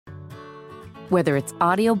Whether it's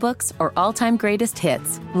audiobooks or all-time greatest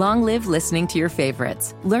hits, long live listening to your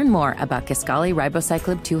favorites. Learn more about Kisqali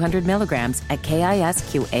Ribociclib 200 milligrams at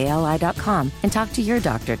KISQALI.com and talk to your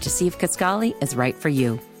doctor to see if Kisqali is right for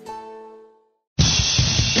you.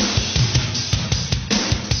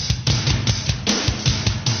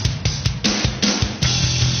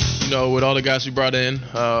 With all the guys we brought in,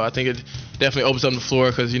 I think it definitely opens up the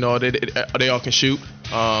floor because they all can shoot.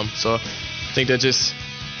 So I think that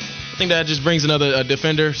just brings another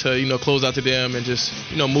defender to close out to them and just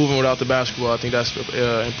moving without the basketball. I think that's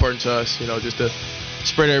important to us. Just to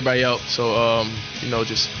spread everybody out. So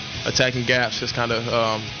just attacking gaps is kind of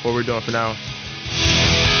what we're doing for now.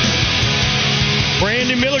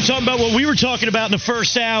 Brandon Miller talking about what we were talking about in the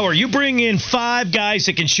first hour. You bring in 5 guys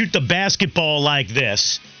that can shoot the basketball like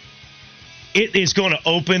this. It is going to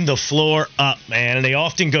open the floor up, man. And they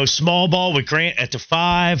often go small ball with Grant at the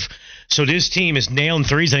 5. So this team is nailing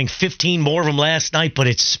threes. I think 15 more of them last night, but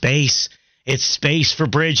it's space. It's space for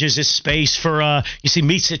Bridges. It's space for, you see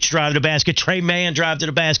Micic drive to the basket. Trey Mann drive to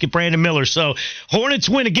the basket. Brandon Miller. So Hornets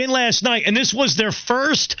win again last night. And this was their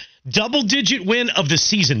first double-digit win of the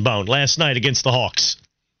season, Bone, last night against the Hawks.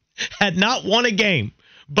 Had not won a game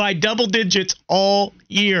by double digits all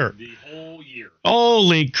year. The whole year.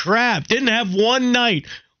 Holy crap. Didn't have one night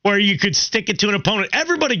where you could stick it to an opponent.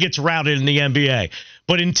 Everybody gets routed in the NBA.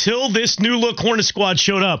 But until this new look Hornet squad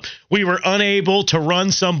showed up, we were unable to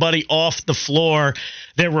run somebody off the floor.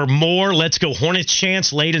 There were more Let's Go Hornets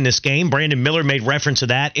chants late in this game. Brandon Miller made reference to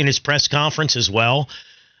that in his press conference as well.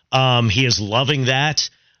 He is loving that.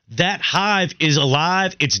 That hive is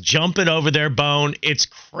alive. It's jumping over their bone. It's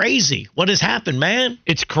crazy. What has happened, man?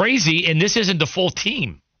 It's crazy, and this isn't the full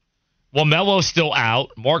team. LaMelo's still out.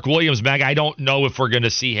 Mark Williams, Mag, I don't know if we're going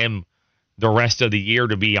to see him the rest of the year,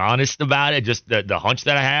 to be honest about it, just the hunch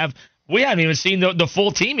that I have. We haven't even seen the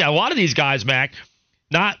full team yet. A lot of these guys, Mac,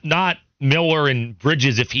 not Miller and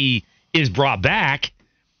Bridges if he is brought back,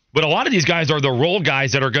 but a lot of these guys are the role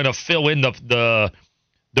guys that are going to fill in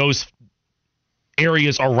those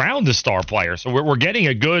areas around the star player. So we're getting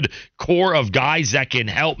a good core of guys that can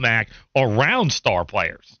help Mac around star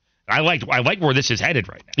players. I like where this is headed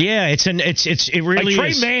right now. Yeah, it really Trey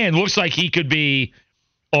is. Mann looks like he could be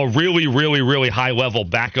a really, really, really high level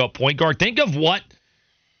backup point guard. Think of what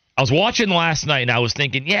I was watching last night, and I was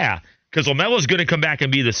thinking, yeah, because LaMelo's going to come back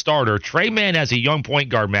and be the starter. Trey Mann as a young point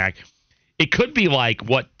guard, Mac, it could be like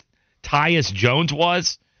what Tyus Jones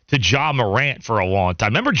was to Ja Morant for a long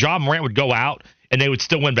time. Remember, Ja Morant would go out and they would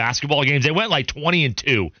still win basketball games. They went like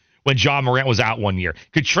 20-2 when Ja Morant was out one year.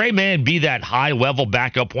 Could Trey Mann be that high-level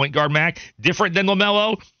backup point guard, Mac? Different than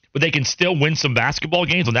LaMelo, but they can still win some basketball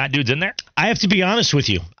games when that dude's in there? I have to be honest with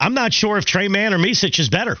you. I'm not sure if Trey Mann or Micic is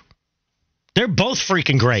better. They're both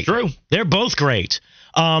freaking great. True. They're both great.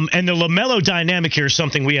 And the LaMelo dynamic here is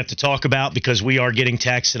something we have to talk about because we are getting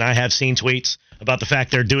texts, and I have seen tweets about the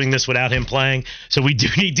fact they're doing this without him playing. So we do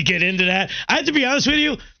need to get into that. I have to be honest with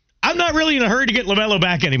you. I'm not really in a hurry to get LaMelo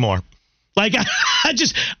back anymore. Like,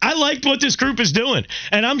 I liked what this group is doing.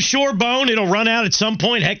 And I'm sure, Bone, it'll run out at some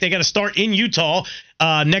point. Heck, they got to start in Utah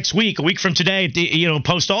next week, a week from today, at the,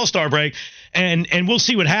 post All-Star break. And we'll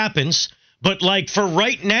see what happens. But, like, for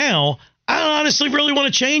right now, I honestly really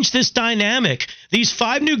want to change this dynamic. These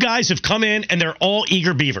 5 new guys have come in, and they're all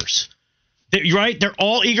eager beavers. Right? They're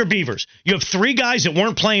all eager beavers. You have 3 guys that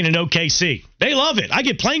weren't playing in OKC. They love it. I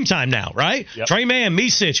get playing time now, right? Yep. Trey Mann,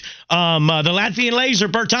 Micic, the Latvian Laser,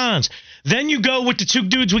 Bertans. Then you go with the 2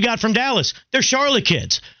 dudes we got from Dallas. They're Charlotte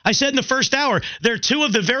kids. I said in the first hour, they're 2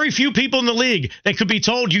 of the very few people in the league that could be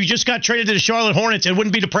told you just got traded to the Charlotte Hornets and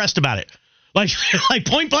wouldn't be depressed about it. Like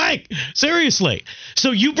point blank. Seriously.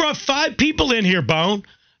 So you brought 5 people in here, Bone,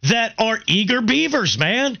 that are eager beavers,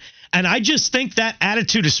 man. And I just think that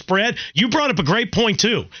attitude is spread. You brought up a great point,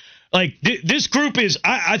 too. Like, this group is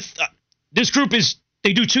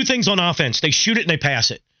they do 2 things on offense. They shoot it and they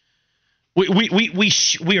pass it.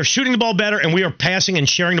 We are shooting the ball better, and we are passing and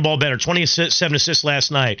sharing the ball better. 27 assists last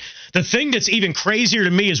night. The thing that's even crazier to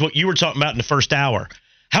me is what you were talking about in the first hour.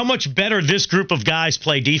 How much better this group of guys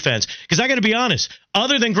play defense. Because I got to be honest,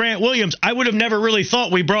 other than Grant Williams, I would have never really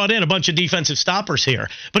thought we brought in a bunch of defensive stoppers here.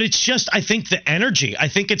 But it's just, I think, the energy. I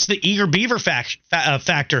think it's the eager beaver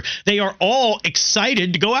factor. They are all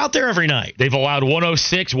excited to go out there every night. They've allowed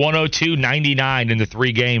 106, 102, 99 in the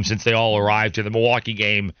 3 games since they all arrived to the Milwaukee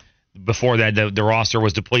game. Before that, the roster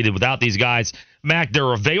was depleted without these guys. Mac,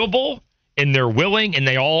 they're available, and they're willing, and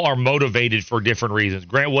they all are motivated for different reasons.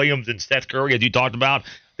 Grant Williams and Steph Curry, as you talked about,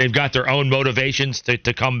 they've got their own motivations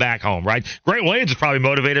to come back home, right? Grant Williams is probably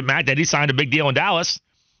motivated, Matt, that he signed a big deal in Dallas.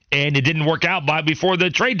 and it didn't work out before the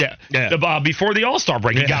trade day, before the All-Star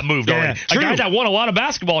break. He got moved already. A guy that won a lot of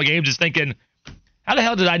basketball games is thinking, how the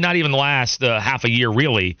hell did I not even last half a year,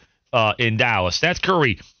 really, in Dallas? Steph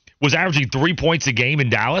Curry was averaging 3 points a game in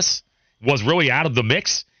Dallas, was really out of the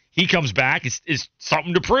mix. He comes back, is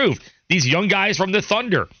something to prove. These young guys from the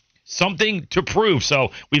Thunder, something to prove.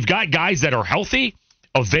 So we've got guys that are healthy,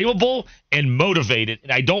 available, and motivated,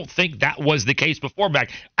 and I don't think that was the case before,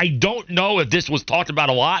 Mac. I don't know if this was talked about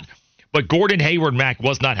a lot, but Gordon Hayward, Mac,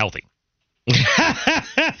 was not healthy.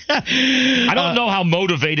 I don't know how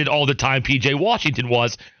motivated all the time P.J. Washington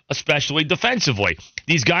was, especially defensively.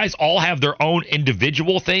 These guys all have their own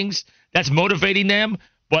individual things that's motivating them,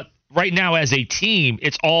 but right now as a team,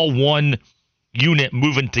 it's all one unit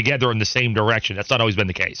moving together in the same direction. That's not always been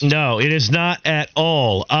the case. No, it is not at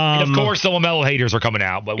all. And of course, the LaMelo haters are coming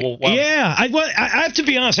out, but I have to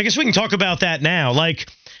be honest. I guess we can talk about that now. Like,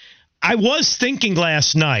 I was thinking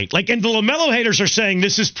last night, and the LaMelo haters are saying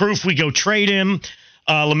this is proof we go trade him.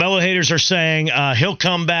 LaMelo haters are saying he'll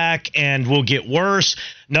come back and we'll get worse.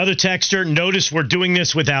 Another texter, notice we're doing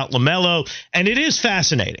this without LaMelo. And it is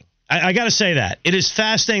fascinating. I got to say that. It is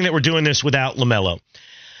fascinating that we're doing this without LaMelo.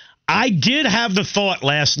 I did have the thought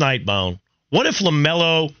last night, Bone, what if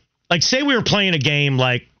LaMelo, say we were playing a game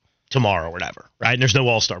like tomorrow or whatever, right? And there's no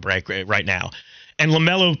All-Star break right now. And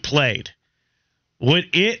LaMelo played. Would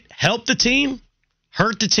it help the team,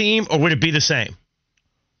 hurt the team, or would it be the same?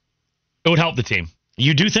 It would help the team.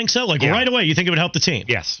 You do think so? Right away, you think it would help the team?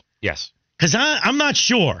 Yes. Because I'm not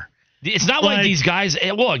sure. It's not like these guys,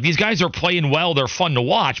 look, these guys are playing well. They're fun to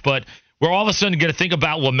watch, but we're all of a sudden going to think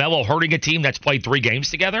about LaMelo hurting a team that's played 3 games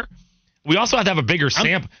together. We also have to have a bigger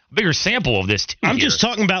sample of this, too. I'm just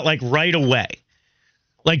talking about, right away.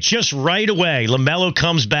 Just right away, LaMelo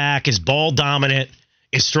comes back, is ball dominant,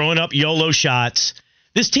 is throwing up YOLO shots.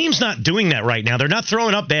 This team's not doing that right now. They're not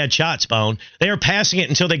throwing up bad shots, Bone. They are passing it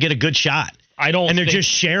until they get a good shot. And they're just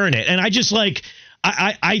sharing it. And I just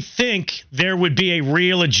I think there would be a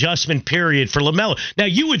real adjustment period for LaMelo. Now,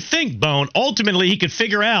 you would think, Bone, ultimately he could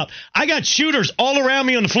figure out, I got shooters all around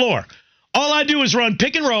me on the floor. All I do is run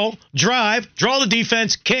pick and roll, drive, draw the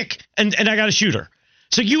defense, kick, and I got a shooter.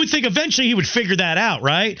 So you would think eventually he would figure that out,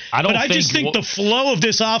 right? I just think the flow of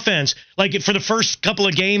this offense, for the first couple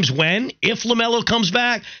of games if LaMelo comes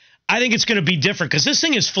back, I think it's going to be different because this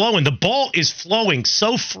thing is flowing. The ball is flowing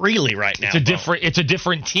so freely right now. It's a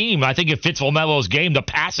different team. I think it fits LaMelo's game, the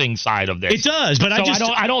passing side of this. It does, but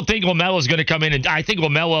I don't think LaMelo's going to come in, and I think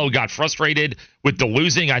LaMelo got frustrated with the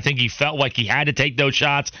losing. I think he felt like he had to take those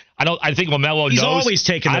shots. I think LaMelo knows. He's always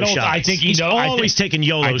taking those shots. I think he's always taking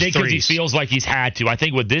YOLOs. I think because he feels like he's had to. I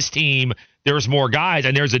think with this team, there's more guys,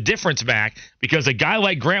 and there's a difference, Mac, because a guy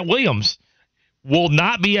like Grant Williams will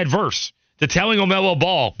not be adverse to telling LaMelo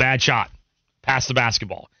Ball, bad shot, pass the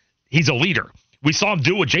basketball. He's a leader. We saw him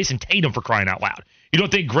do it with Jason Tatum, for crying out loud. You don't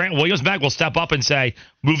think Grant Williams back will step up and say,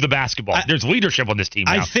 move the basketball? There's leadership on this team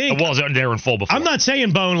now. I think it wasn't there in full before. I'm not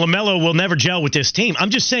saying, Bone, LaMelo will never gel with this team. I'm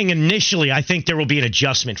just saying initially I think there will be an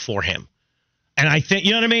adjustment for him. And I think,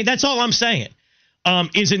 you know what I mean? That's all I'm saying.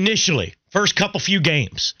 Is initially, first few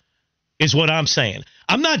games is what I'm saying.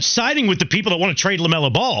 I'm not siding with the people that want to trade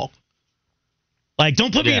LaMelo Ball.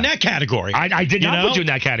 Don't put me in that category. I did not put you in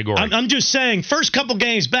that category. I'm just saying, first couple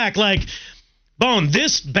games back, Bone,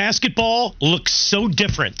 this basketball looks so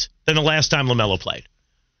different than the last time LaMelo played.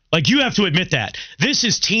 You have to admit that. This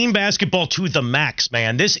is team basketball to the max,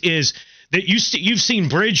 man. This is that you've seen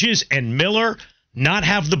Bridges and Miller not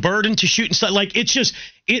have the burden to shoot and stuff.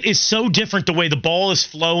 It is so different the way the ball is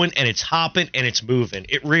flowing and it's hopping and it's moving.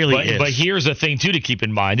 It really is. But here's the thing, too, to keep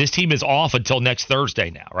in mind. This team is off until next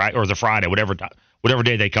Thursday now, right? Or the Friday, whatever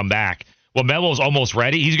day they come back. LaMelo's almost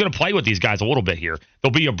ready. He's going to play with these guys a little bit here.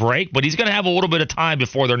 There'll be a break, but he's going to have a little bit of time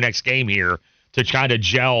before their next game here to kind of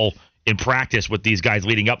gel in practice with these guys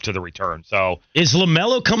leading up to the return. So is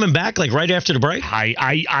LaMelo coming back right after the break?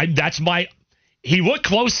 He looked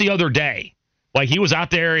close the other day. He was out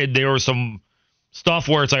there and there was some stuff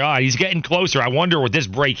where it's he's getting closer. I wonder with this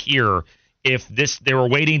break here if they were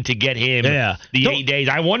waiting to get him the 8 days.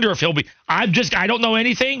 I wonder if he'll be. I don't know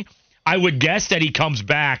anything. I would guess that he comes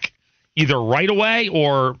back either right away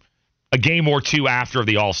or a game or two after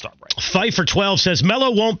the All-Star break. Fight for 12 says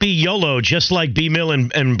Melo won't be YOLO, just like B. Mill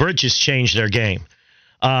and Bridges changed their game.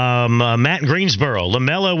 Matt in Greensboro,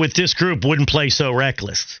 LaMelo with this group wouldn't play so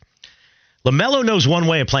reckless. LaMelo knows one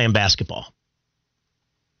way of playing basketball.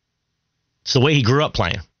 It's the way he grew up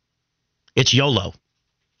playing. It's YOLO,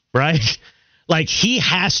 right? He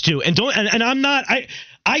has to. And I'm not.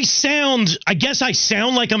 I guess I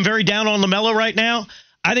sound like I'm very down on LaMelo right now.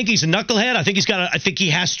 I think he's a knucklehead. I think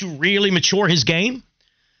he has to really mature his game.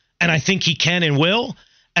 and I think he can and will,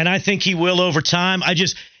 and I think he will over time.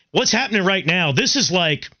 What's happening right now, this is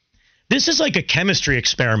like a chemistry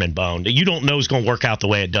experiment, Bone, that you don't know is going to work out the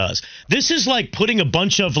way it does. This is like putting a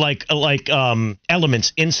bunch of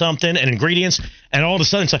elements in something and ingredients, and all of a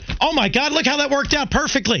sudden it's like, oh my God, look how that worked out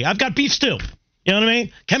perfectly. I've got beef stew. You know what I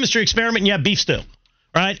mean? Chemistry experiment, and you have beef stew,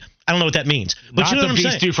 right? I don't know what that means. But not you know the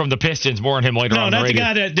beef stew from the Pistons. More on him later on. No, that's the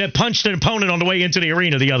guy that punched an opponent on the way into the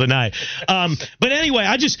arena the other night. But anyway,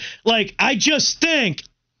 I just think.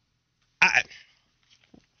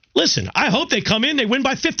 Listen, I hope they come in, they win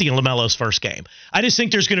by 50 in LaMelo's first game. I just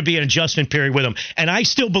think there's going to be an adjustment period with him, and I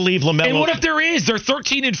still believe LaMelo. And what if there is? They're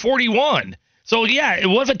 13-41. So yeah,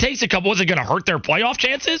 what if it takes a couple? Is it going to hurt their playoff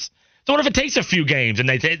chances? So what if it takes a few games and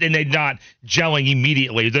they're not gelling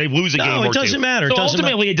immediately? They lose a game or two. No, it doesn't matter. So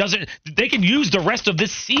ultimately, it doesn't. They can use the rest of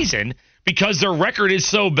this season because their record is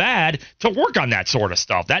so bad to work on that sort of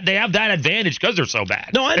stuff. That they have that advantage because they're so bad.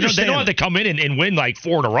 No, I understand. They don't have to come in and win like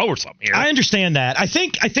 4 in a row or something here. I understand that. I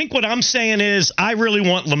think what I'm saying is I really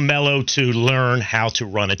want LaMelo to learn how to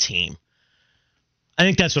run a team. I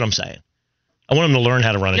think that's what I'm saying. I want him to learn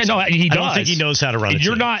how to run a team. No, he does. I don't think he knows how to run a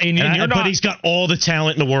team. But he's got all the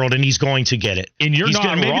talent in the world, and he's going to get it. And you're not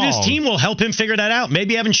wrong. Maybe this team will help him figure that out.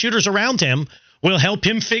 Maybe having shooters around him will help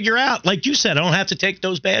him figure out, like you said, I don't have to take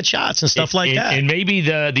those bad shots and stuff like that. And maybe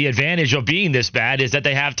the advantage of being this bad is that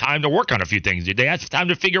they have time to work on a few things. They have time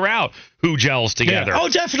to figure out who gels together. Yeah. Oh,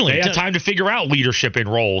 definitely. They have time to figure out leadership in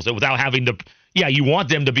roles without having to. Yeah, you want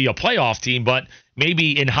them to be a playoff team, but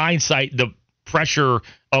maybe in hindsight, the pressure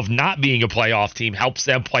of not being a playoff team helps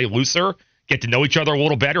them play looser, get to know each other a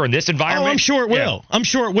little better in this environment. Oh, I'm sure it will. I'm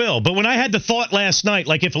sure it will. But when I had the thought last night,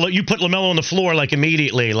 like if you put LaMelo on the floor, like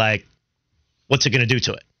immediately, like what's it going to do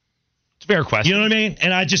to it? It's a fair question. You know what I mean?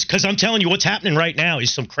 And because I'm telling you, what's happening right now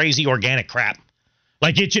is some crazy organic crap.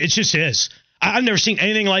 Like it just is. I've never seen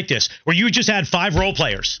anything like this where you just had 5 role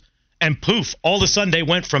players and poof, all of a sudden they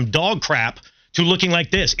went from dog crap to looking like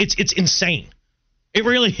this. It's insane. It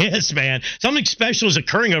really is, man. Something special is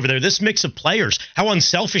occurring over there. This mix of players, how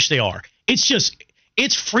unselfish they are. It's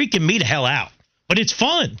freaking me the hell out. But it's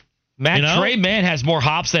fun. Matt Trey Man has more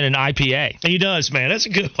hops than an IPA. He does, man. That's a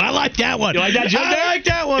good. I like that one. You like that joke there? I like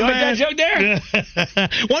that one, man. You like that joke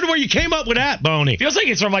there? Wonder where you came up with that, Boney. Feels like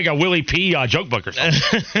it's from like a Willie P. Joke book or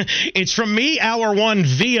something. It's from me, Hour 1,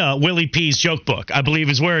 via Willie P.'s joke book, I believe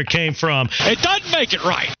is where it came from. It doesn't make it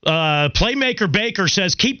right. Playmaker Baker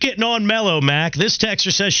says, keep getting on Melo, Mac. This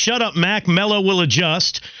texter says, shut up, Mac. Melo will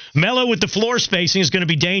adjust. Melo with the floor spacing is going to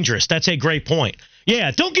be dangerous. That's a great point.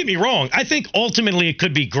 Yeah, don't get me wrong. I think ultimately it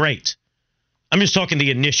could be great. I'm just talking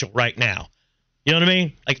the initial right now. You know what I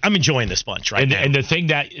mean? Like, I'm enjoying this bunch now. And the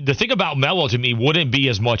thing about Melo to me wouldn't be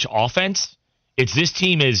as much offense. It's this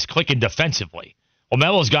team is clicking defensively. Well,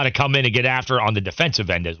 Melo's got to come in and get after on the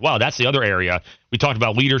defensive end as well. That's the other area. We talked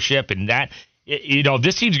about leadership and that. If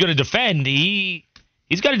this team's going to defend, he's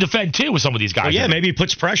got to defend too with some of these guys. Well, yeah, maybe he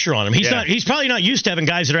puts pressure on him. He's probably not used to having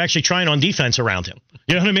guys that are actually trying on defense around him.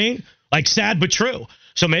 You know what I mean? Like, sad but true.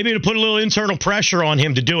 So maybe to put a little internal pressure on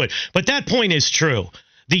him to do it. But that point is true.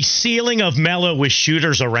 The ceiling of Melo with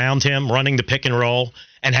shooters around him running the pick and roll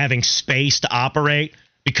and having space to operate,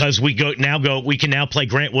 because we can now play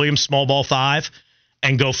Grant Williams small ball 5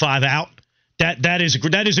 and go 5 out. That is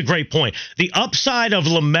a great point. The upside of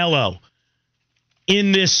LaMelo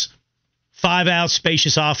in this 5 out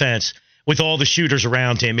spacious offense with all the shooters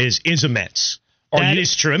around him is immense. That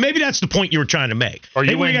is true. And maybe that's the point you were trying to make.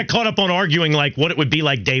 Maybe we got caught up on arguing like what it would be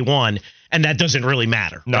like day one, and that doesn't really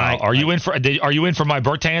matter. No. Right? Are you in for my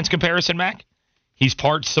Bertans comparison, Mac? He's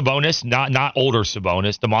part Sabonis, not older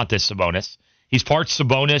Sabonis, DeMontis Sabonis. He's part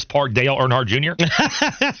Sabonis, part Dale Earnhardt Jr.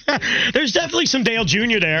 There's definitely some Dale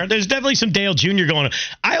Jr. there. There's definitely some Dale Jr. going on.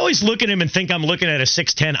 I always look at him and think I'm looking at a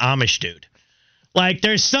 6'10" Amish dude. Like,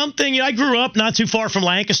 there's something, I grew up not too far from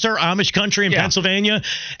Lancaster, Amish country in Pennsylvania,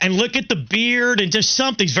 and look at the beard and just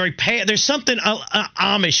something's very pale. There's something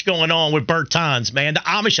Amish going on with Bertans, man. The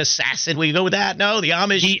Amish assassin. Will you go with that? No, the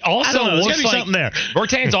Amish. He also looks like something there.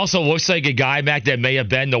 Bertans also looks like a guy, Mac, that may have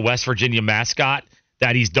been the West Virginia mascot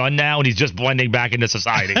that he's done now, and he's just blending back into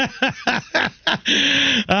society.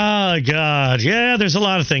 Oh, God. Yeah, there's a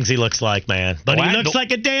lot of things he looks like, man. But he looks like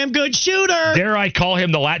a damn good shooter. Dare I call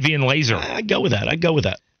him the Latvian laser? I'd go with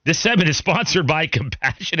that. This segment is sponsored by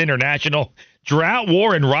Compassion International. Drought,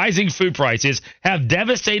 war, and rising food prices have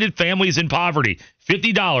devastated families in poverty.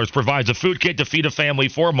 $50 provides a food kit to feed a family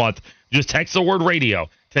for a month. Just text the word radio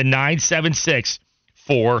to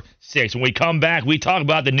 97646. When we come back, we talk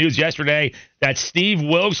about the news yesterday that Steve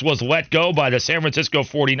Wilks was let go by the San Francisco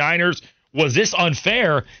 49ers. Was this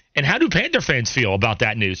unfair? And how do Panther fans feel about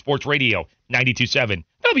that news? Sports Radio 92.7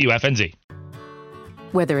 WFNZ.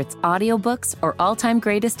 Whether it's audiobooks or all-time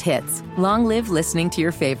greatest hits, long live listening to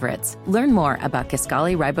your favorites. Learn more about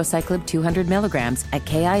Kisqali Ribociclib 200 milligrams at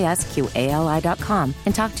KISQALI.com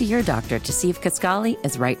and talk to your doctor to see if Kisqali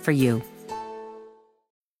is right for you.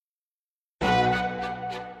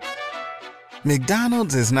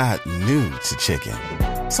 McDonald's is not new to chicken.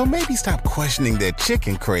 So maybe stop questioning their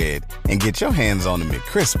chicken cred and get your hands on the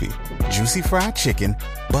McCrispy. Juicy fried chicken,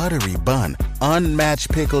 buttery bun,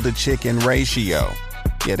 unmatched pickle to chicken ratio.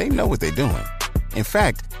 Yeah, they know what they're doing. In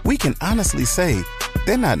fact, we can honestly say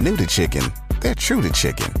they're not new to chicken. They're true to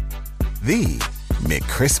chicken. The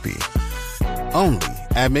McCrispy. Only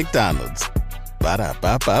at McDonald's.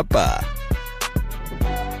 Ba-da-ba-ba-ba.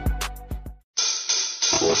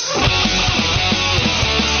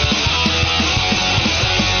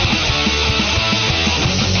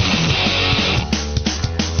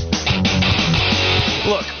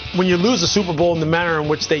 Look, when you lose the Super Bowl in the manner in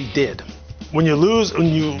which they did, when you lose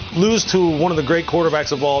to one of the great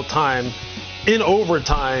quarterbacks of all time in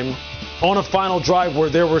overtime on a final drive where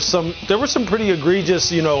there were some pretty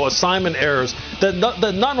egregious, assignment errors that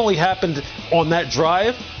not only happened on that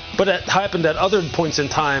drive, but it happened at other points in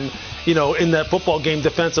time, in that football game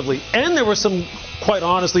defensively. And there were some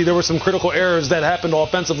critical errors that happened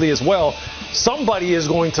offensively as well. Somebody is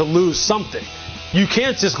going to lose something. You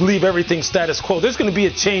can't just leave everything status quo. There's going to be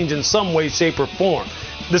a change in some way, shape, or form.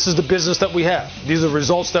 This is the business that we have. These are the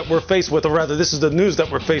results that we're faced with, or rather, this is the news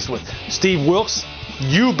that we're faced with. Steve Wilks,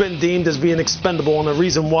 you've been deemed as being expendable, and the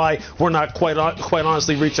reason why we're not quite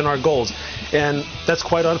honestly reaching our goals. And that's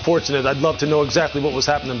quite unfortunate. I'd love to know exactly what was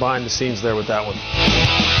happening behind the scenes there with that one.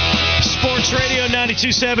 Sports Radio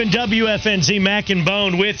 92.7 WFNZ, Mac and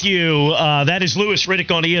Bone with you. That is Louis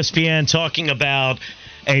Riddick on ESPN talking about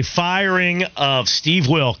a firing of Steve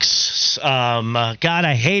Wilks. God,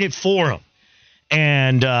 I hate it for him.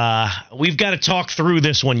 And we've got to talk through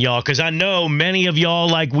this one, y'all, because I know many of y'all,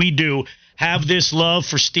 like we do, have this love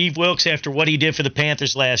for Steve Wilks after what he did for the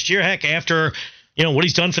Panthers last year. Heck, after, what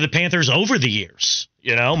he's done for the Panthers over the years.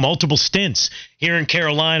 Multiple stints here in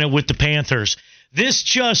Carolina with the Panthers. This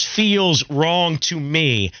just feels wrong to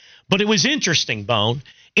me. But it was interesting, Bone.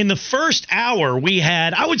 In the first hour, we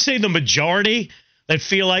had, I would say the majority that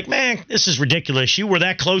feel like, man, this is ridiculous. You were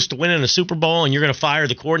that close to winning the Super Bowl and you're going to fire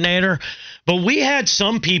the coordinator. But we had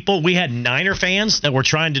some people, we had Niner fans that were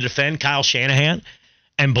trying to defend Kyle Shanahan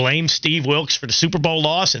and blame Steve Wilks for the Super Bowl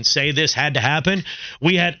loss and say this had to happen.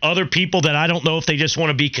 We had other people that I don't know if they just want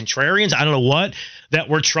to be contrarians, I don't know what, that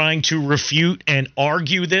were trying to refute and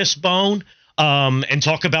argue this, Bone, and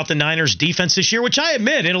talk about the Niners defense this year, which I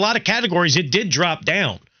admit in a lot of categories it did drop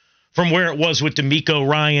down from where it was with DeMeco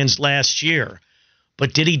Ryans last year.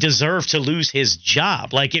 But did he deserve to lose his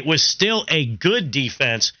job? Like, it was still a good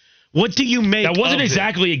defense. What do you make of it? That wasn't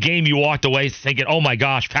exactly a game you walked away thinking, oh, my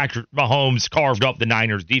gosh, Patrick Mahomes carved up the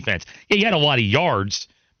Niners defense. Yeah, he had a lot of yards.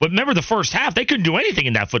 But remember the first half, they couldn't do anything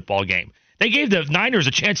in that football game. They gave the Niners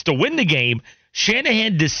a chance to win the game.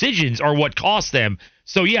 Shanahan decisions are what cost them.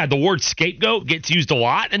 So, yeah, the word scapegoat gets used a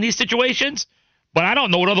lot in these situations. But I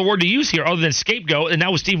don't know what other word to use here other than scapegoat, and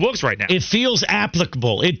that was Steve Wilks right now. It feels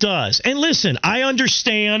applicable. It does. And listen, I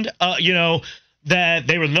understand, that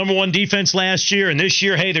they were the number one defense last year, and this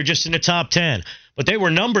year, hey, they're just in the top 10. But they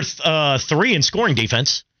were number 3 in scoring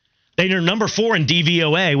defense. They were number 4 in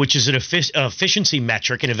DVOA, which is an efficiency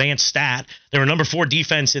metric, an advanced stat. They were number 4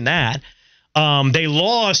 defense in that. They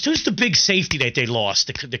lost. Who's the big safety that they lost?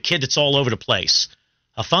 The kid that's all over the place.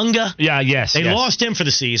 Afunga? Yeah, yes. They lost him for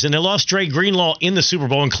the season. They lost Dre Greenlaw in the Super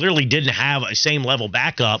Bowl and clearly didn't have a same level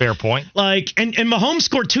backup. Fair point. And Mahomes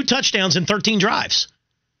scored 2 touchdowns in 13 drives.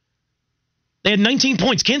 They had 19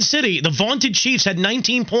 points. Kansas City, the vaunted Chiefs, had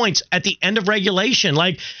 19 points at the end of regulation.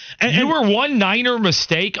 You were one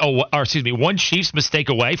Chiefs mistake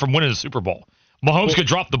away from winning the Super Bowl. Mahomes could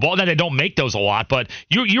drop the ball. Now, they don't make those a lot, but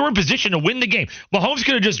you were in position to win the game. Mahomes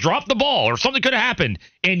could have just dropped the ball or something could have happened,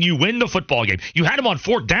 and you win the football game. You had him on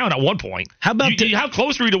 4th down at one point. How about how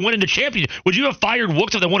close were you to winning the championship? Would you have fired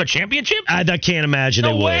Wilks if they won a championship? I can't imagine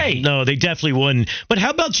they would. No way. No, they definitely wouldn't. But how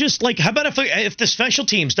about if the special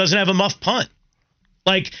teams doesn't have a muff punt?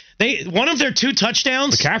 One of their 2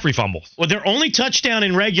 touchdowns. McCaffrey fumbles. Well, their only touchdown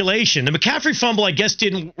in regulation. The McCaffrey fumble, I guess,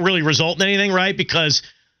 didn't really result in anything, right? Because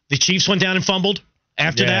the Chiefs went down and fumbled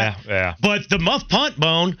after that. Yeah. But the muff punt,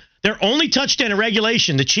 Bone, their only touchdown in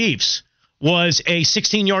regulation, the Chiefs, was a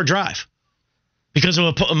 16-yard drive because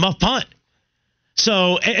of a muff punt.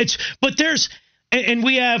 So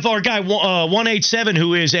we have our guy 187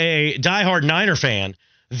 who is a diehard Niner fan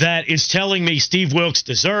that is telling me Steve Wilks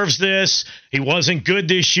deserves this. He wasn't good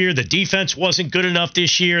this year. The defense wasn't good enough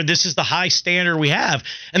this year. This is the high standard we have.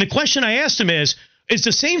 And the question I asked him is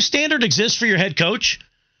the same standard exist for your head coach?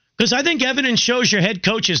 Because I think evidence shows your head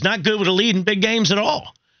coach is not good with a lead in big games at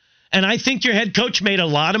all. And I think your head coach made a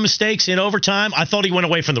lot of mistakes in overtime. I thought he went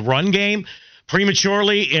away from the run game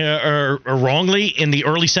prematurely or wrongly in the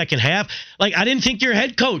early second half. Like, I didn't think your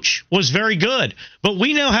head coach was very good. But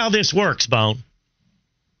we know how this works, Bone.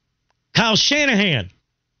 Kyle Shanahan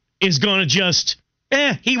is going to just,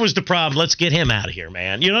 he was the problem. Let's get him out of here,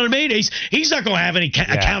 man. You know what I mean? He's not going to have any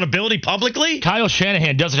accountability publicly. Kyle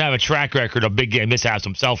Shanahan doesn't have a track record of big game mishaps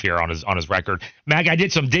himself here on his record. Mag, I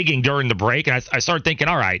did some digging during the break, and I started thinking,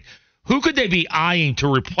 all right, who could they be eyeing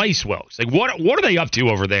to replace Wilks? Like, what are they up to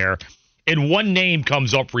over there? And one name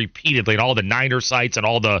comes up repeatedly in all the Niner sites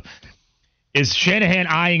and is Shanahan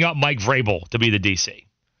eyeing up Mike Vrabel to be the DC?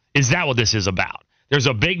 Is that what this is about? There's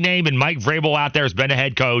a big name in Mike Vrabel out there has been a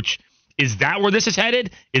head coach. Is that where this is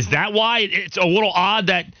headed? Is that why it's a little odd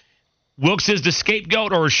that Wilks is the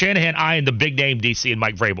scapegoat, or is Shanahan eyeing the big name DC and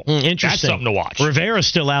Mike Vrabel? Interesting. That's something to watch. Rivera's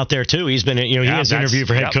still out there too. He's been, he has interviewed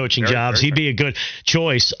for head coaching jobs. He'd be a good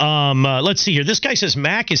choice. Let's see here. This guy says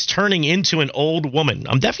Mac is turning into an old woman.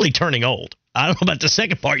 I'm definitely turning old. I don't know about the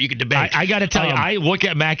second part. You can debate. I got to tell you, I look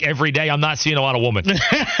at Mac every day. I'm not seeing a lot of women.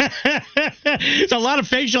 It's a lot of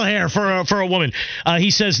facial hair for a woman.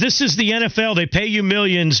 He says, this is the NFL. They pay you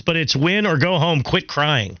millions, but it's win or go home. Quit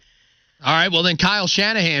crying. All right, well, then Kyle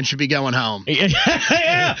Shanahan should be going home.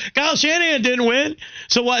 Yeah, Kyle Shanahan didn't win.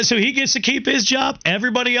 So what? So he gets to keep his job?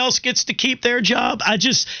 Everybody else gets to keep their job? I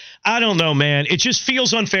don't know, man. It just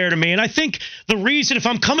feels unfair to me. And I think the reason, if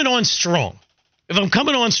I'm coming on strong,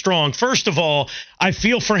 first of all, I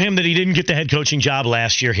feel for him that he didn't get the head coaching job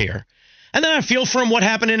last year here. And then I feel for him what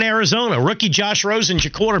happened in Arizona. Rookie Josh Rosen's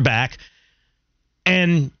your quarterback,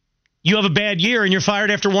 and you have a bad year and you're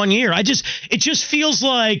fired after 1 year. It just feels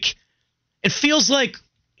like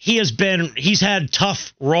he's had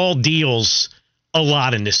tough, raw deals a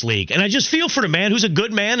lot in this league. And I just feel for the man who's a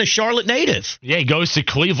good man, a Charlotte native. Yeah, he goes to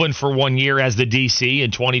Cleveland for 1 year as the DC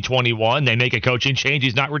in 2021. They make a coaching change.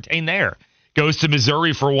 He's not retained there. Goes to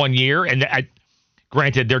Missouri for 1 year. And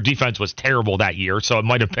granted, their defense was terrible that year, so it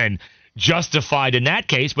might have been justified in that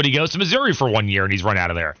case. But he goes to Missouri for 1 year, and he's run out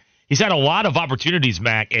of there. He's had a lot of opportunities,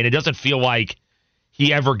 Mac, and it doesn't feel like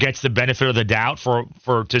he ever gets the benefit of the doubt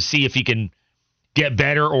to see if he can get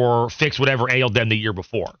better or fix whatever ailed them the year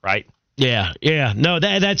before, right? Yeah. No,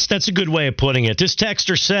 that's a good way of putting it. This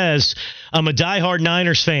texter says, I'm a diehard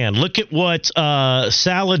Niners fan. Look at what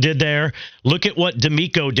Saleh did there. Look at what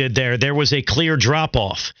D'Amico did there. There was a clear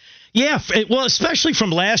drop-off. Yeah, well, especially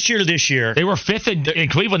from last year to this year. They were fifth in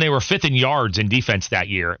Cleveland. They were fifth in yards in defense that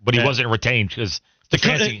year, but he wasn't retained because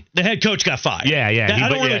the head coach got fired.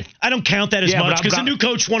 Yeah. I don't count that as much because the new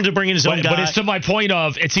coach wanted to bring in his own guy. But it's to my point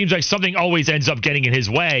of it seems like something always ends up getting in his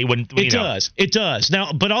way when It does.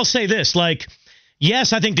 Now, but I'll say this: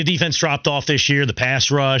 yes, I think the defense dropped off this year. The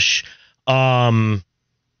pass rush.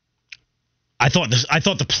 I thought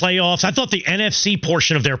the playoffs. I thought the NFC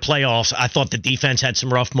portion of their playoffs. I thought the defense had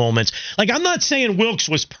some rough moments. I'm not saying Wilks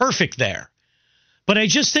was perfect there. But I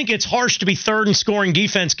just think it's harsh to be third in scoring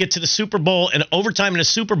defense, get to the Super Bowl, and overtime in a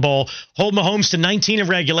Super Bowl, hold Mahomes to 19 of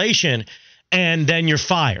regulation, and then you're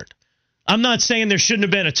fired. I'm not saying there shouldn't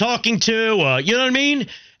have been a talking to, you know what I mean?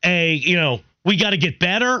 We got to get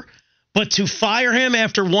better. But to fire him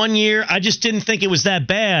after 1 year, I just didn't think it was that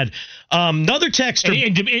bad. Another texter.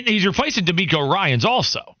 And he's replacing D'Amico Ryans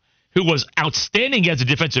also, who was outstanding as a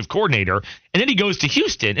defensive coordinator, and then he goes to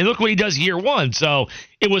Houston, and look what he does year one. So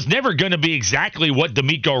it was never going to be exactly what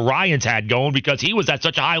D'Amico Ryans had going because he was at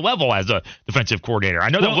such a high level as a defensive coordinator. I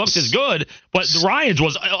know that Wilks is good, but Ryans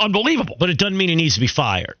was unbelievable. But it doesn't mean he needs to be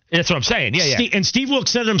fired. That's what I'm saying. Yeah. And Steve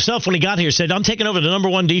Wilks said it himself when he got here, said, I'm taking over the number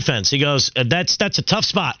one defense. He goes, that's a tough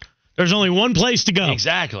spot. There's only one place to go.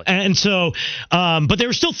 Exactly. And so, but they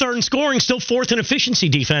were still third in scoring, still fourth in efficiency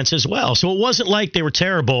defense as well. So it wasn't like they were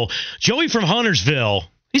terrible. Joey from Huntersville,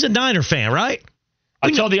 he's a Niner fan, right?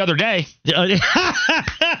 Until the other day. He didn't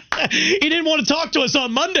want to talk to us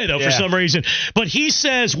on Monday, though, for some reason. But he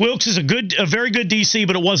says Wilks is a very good DC,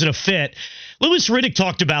 but it wasn't a fit. Louis Riddick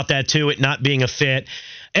talked about that, too, it not being a fit.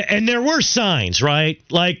 And there were signs, right?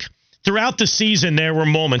 Throughout the season, there were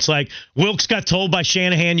moments like Wilks got told by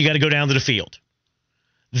Shanahan, you got to go down to the field.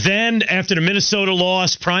 Then after the Minnesota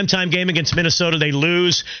loss, primetime game against Minnesota, they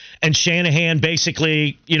lose. And Shanahan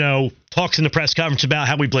basically, talks in the press conference about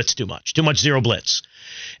how we blitz too much zero blitz.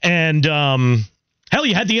 And hell,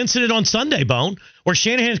 you had the incident on Sunday, Bone, where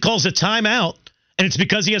Shanahan calls a timeout, and it's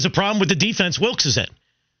because he has a problem with the defense Wilks is in.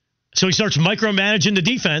 So he starts micromanaging the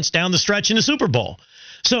defense down the stretch in the Super Bowl.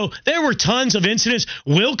 So there were tons of incidents.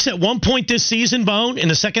 Wilks at one point this season, Bone, in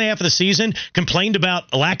the second half of the season, complained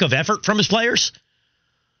about a lack of effort from his players.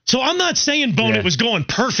 So I'm not saying, Bone, it was going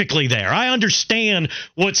perfectly there. I understand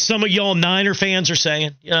what some of y'all Niner fans are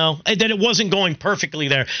saying, that it wasn't going perfectly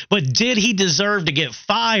there. But did he deserve to get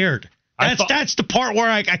fired? That's the part where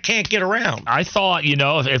I can't get around. I thought,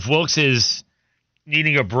 if Wilks is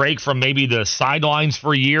needing a break from maybe the sidelines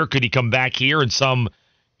for a year, could he come back here in some,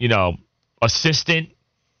 assistant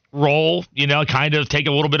role, kind of take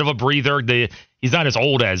a little bit of a breather. He's not as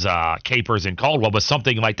old as Capers and Caldwell, but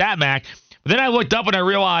something like that, Mac. But then I looked up and I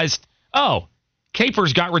realized,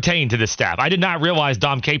 Capers got retained to this staff. I did not realize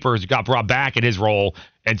Dom Capers got brought back in his role,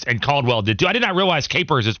 and Caldwell did too. I did not realize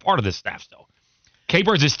Capers is part of this staff still.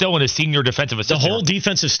 Capers is still in his senior defensive assistant. The whole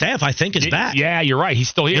defensive staff, I think, is back. Yeah, you're right. He's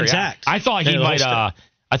still here. Exact. Yeah. I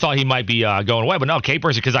thought he might be going away, but no,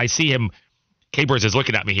 Capers, because I see him. Capers is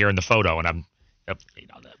looking at me here in the photo, and I'm,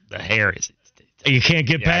 the hair is. You can't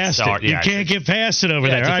get past it. You can't get past it over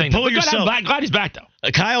there. All right, pull yourself. I'm glad he's back,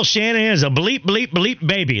 though. Kyle Shanahan is a bleep, bleep, bleep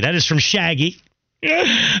baby. That is from Shaggy.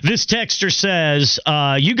 This texter says,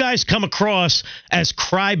 you guys come across as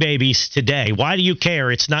crybabies today. Why do you care?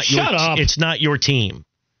 It's not your team.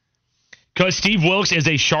 Because Steve Wilks is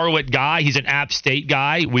a Charlotte guy. He's an App State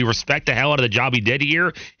guy. We respect the hell out of the job he did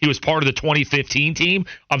here. He was part of the 2015 team.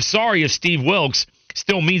 I'm sorry if Steve Wilks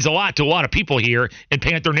still means a lot to a lot of people here in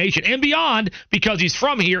Panther Nation and beyond because he's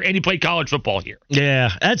from here and he played college football here.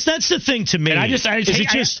 Yeah, that's the thing to me. And I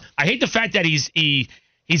hate the fact that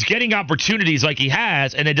he's getting opportunities like he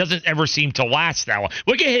has, and it doesn't ever seem to last that long.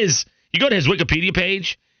 Look at you go to his Wikipedia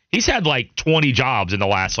page. He's had like 20 jobs in the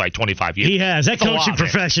last 25 years. He has. That coaching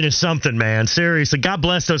profession is something, man. Seriously. God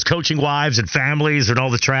bless those coaching wives and families and all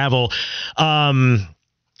the travel.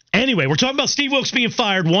 Anyway, we're talking about Steve Wilks being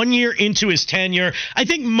fired 1 year into his tenure. I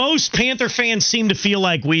think most Panther fans seem to feel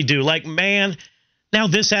like we do. Like, man, now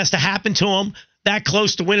this has to happen to him. That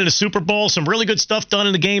close to winning a Super Bowl. Some really good stuff done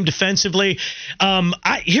in the game defensively.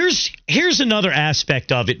 Here's another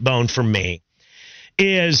aspect of it, Bone, for me.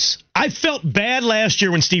 Is I felt bad last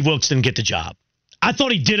year when Steve Wilks didn't get the job. I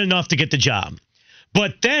thought he did enough to get the job.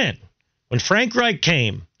 But then when Frank Reich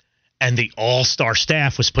came and the all-star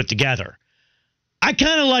staff was put together, I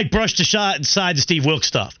kind of brushed a shot inside the Steve Wilks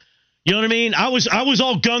stuff. You know what I mean? I was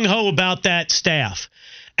all gung-ho about that staff.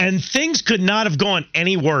 And things could not have gone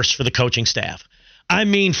any worse for the coaching staff. I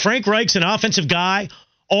mean, Frank Reich's an offensive guy.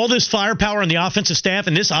 All this firepower on the offensive staff,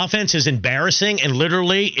 and this offense is embarrassing, and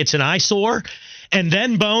literally it's an eyesore. And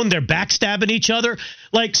then, Bone, they're backstabbing each other.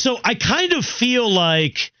 So I kind of feel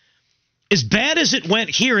like as bad as it went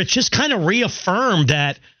here, it just kind of reaffirmed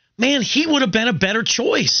that, man, he would have been a better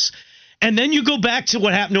choice. And then you go back to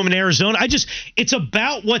what happened to him in Arizona. It's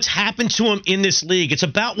about what's happened to him in this league. It's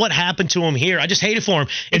about what happened to him here. I just hate it for him.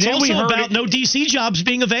 It's also about no DC jobs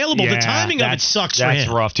being available. The timing of it sucks for him. That's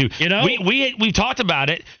rough, too. We talked about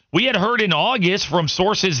it. We had heard in August from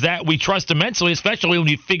sources that we trust immensely, especially when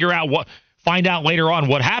you find out later on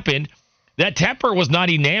what happened, that Tepper was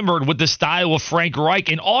not enamored with the style of Frank Reich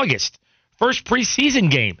in August. First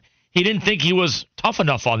preseason game. He didn't think he was tough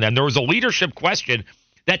enough on them. There was a leadership question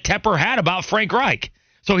that Tepper had about Frank Reich.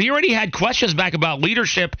 So he already had questions back about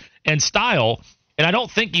leadership and style, and I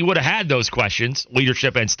don't think he would have had those questions,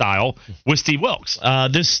 leadership and style, with Steve Wilks.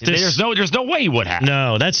 There's no way he would have.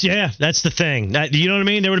 No, that's the thing. You know what I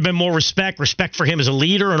mean? There would have been more respect for him as a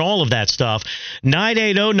leader and all of that stuff.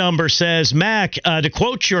 980 number says, Mac, to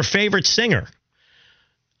quote your favorite singer,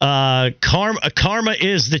 karma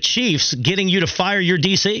is the Chiefs getting you to fire your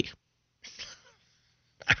DC.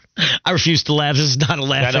 I refuse to laugh. This is not a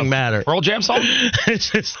laughing matter. Pearl Jam song?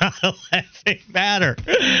 It's not a laughing matter.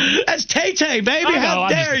 That's Tay-Tay, baby. How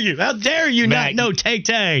dare you? How dare you Mac, not know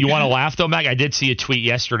Tay-Tay? You want to laugh, though, Mac? I did see a tweet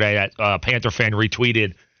yesterday that Panther fan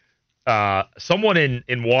retweeted. Someone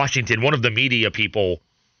in Washington, one of the media people,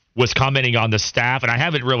 was commenting on the staff, and I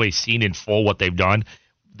haven't really seen in full what they've done.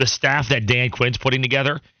 The staff that Dan Quinn's putting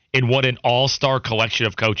together, and what an all-star collection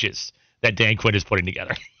of coaches that Dan Quinn is putting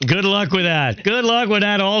together. Good luck with that. Good luck with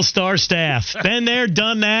that all-star staff. Been there,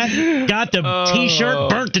 done that, got the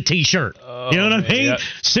T-shirt, burnt the T-shirt. You know what I mean? Yeah.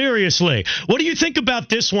 Seriously. What do you think about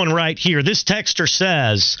this one right here? This texter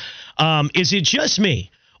says, is it just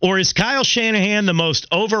me, or is Kyle Shanahan the most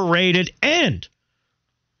overrated and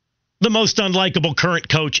the most unlikable current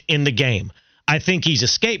coach in the game? I think he's a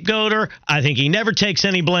scapegoater. I think he never takes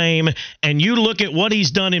any blame. And you look at what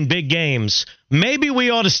he's done in big games, maybe we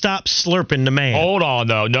ought to stop slurping the man. Hold on,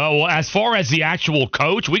 though. No, as far as the actual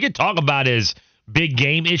coach, we could talk about his big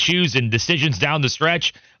game issues and decisions down the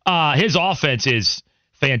stretch. His offense is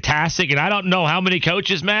fantastic. And I don't know how many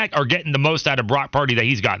coaches, Mac, are getting the most out of Brock Purdy that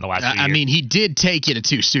he's gotten the last few years. I mean, he did take you to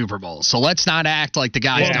 2 Super Bowls, so let's not act like the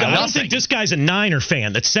guy's got nothing. I don't think this guy's a Niner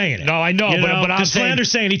fan that's saying it. No, I know, but I'm saying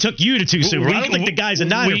Flanders saying he took you to 2 Super Bowls. I don't think the guy's a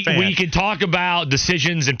Niner fan. We can talk about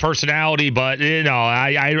decisions and personality, but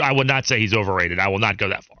I would not say he's overrated. I will not go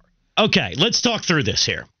that far. Okay, let's talk through this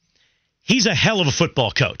here. He's a hell of a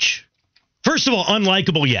football coach. First of all,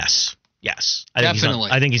 unlikable, yes. Yes.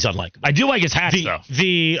 Definitely. I think he's unlikable. I do like his hats, though.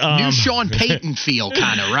 New Sean Payton feel,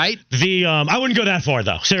 kind of, right? I wouldn't go that far,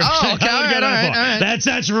 though. Seriously. Oh, okay. I wouldn't go that far. All right.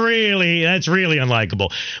 That's really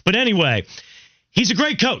unlikable. But anyway, he's a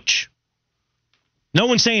great coach. No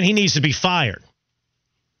one's saying he needs to be fired.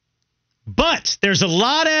 But there's a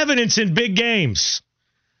lot of evidence in big games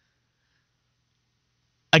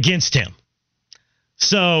against him.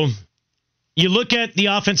 So you look at the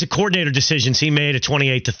offensive coordinator decisions he made at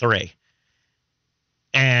 28-3.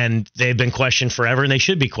 And they've been questioned forever, and they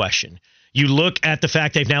should be questioned. You look at the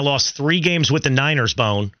fact they've now lost 3 games with the Niners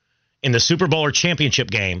bone in the Super Bowl or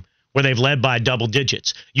championship game where they've led by double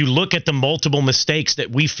digits. You look at the multiple mistakes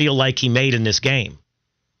that we feel like he made in this game.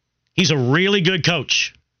 He's a really good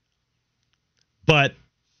coach. But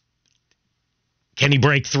can he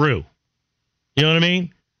break through? You know what I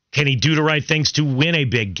mean? Can he do the right things to win a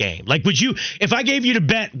big game? Like, would you, if I gave you to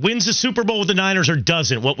bet wins the Super Bowl with the Niners or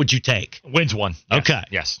doesn't, what would you take? Wins one. Yes. Okay.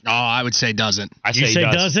 Yes. Oh, I would say doesn't. I say, you say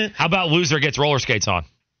doesn't? How about loser gets roller skates on?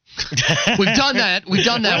 We've done that. We've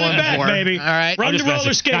done that Run one back, before. baby. All right. Run the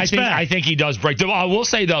roller skates back. I think he does break. I will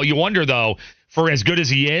say, though, you wonder, though, for as good as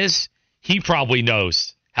he is, he probably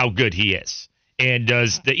knows how good he is. And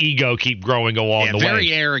does the ego keep growing along the way?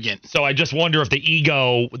 Very arrogant. So I just wonder if the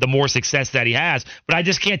ego, the more success that he has, but I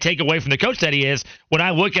just can't take away from the coach that he is when I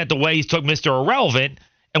look at the way he's took Mr. Irrelevant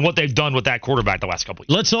and what they've done with that quarterback the last couple of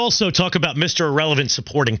years. Let's also talk about Mr. Irrelevant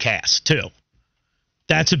supporting cast, too.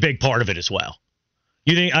 That's a big part of it as well.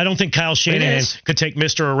 I don't think Kyle Shanahan could take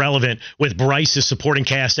Mr. Irrelevant with Bryce's supporting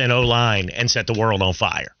cast and O-line and set the world on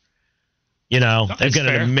fire. They've got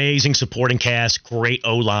an amazing supporting cast, great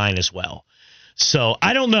O-line as well. So,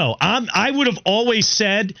 I don't know. I would have always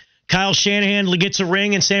said Kyle Shanahan gets a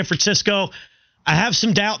ring in San Francisco. I have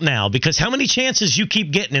some doubt now because how many chances you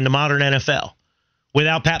keep getting in the modern NFL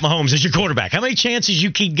without Pat Mahomes as your quarterback? How many chances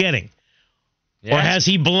you keep getting? Yes. Or has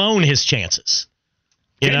he blown his chances?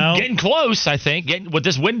 Getting close, I think. With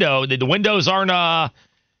this window, the windows aren't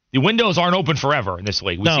open forever in this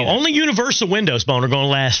league. Only universal windows, Bone, are going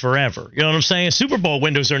to last forever. You know what I'm saying? Super Bowl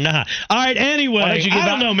windows are not. All right, anyway, I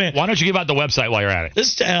don't know, man. Why don't you give out the website while you're at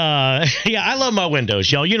it? I love my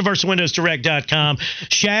windows, y'all. UniversalWindowsDirect.com.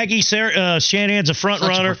 Shaggy, Shanahan's a front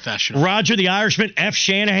runner. Professional. Roger the Irishman, F.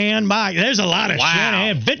 Shanahan. There's a lot of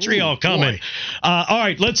Shanahan vitriol coming. All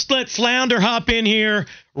right, let's let Flounder hop in here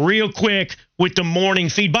real quick with the morning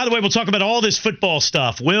feed. By the way, we'll talk about all this football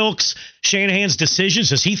stuff. Wilks, Shanahan's decisions.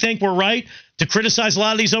 Does he think we're right to criticize a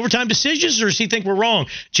lot of these overtime decisions, or does he think we're wrong?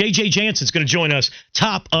 J.J. Jansen's going to join us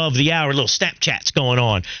top of the hour. A little Snapchat's going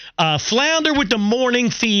on. Flounder with the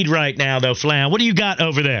morning feed right now, though, Flound. What do you got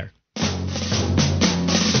over there?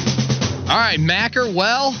 All right, Macker.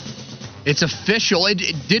 Well, it's official. It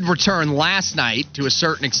did return last night to a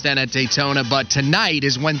certain extent at Daytona, but tonight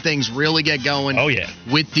is when things really get going. Oh, yeah.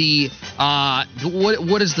 With the,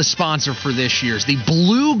 what is the sponsor for this year's? The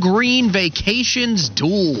Blue Green Vacations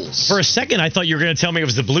Duels. For a second, I thought you were going to tell me it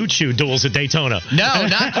was the Blue Chew Duels at Daytona. No,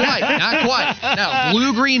 not quite. Not quite. No,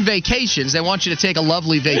 Blue Green Vacations. They want you to take a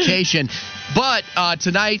lovely vacation. But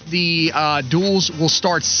tonight, the duels will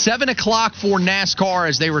start 7 o'clock for NASCAR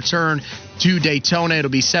as they return to Daytona. It'll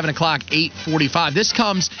be 7 o'clock, 8:45. This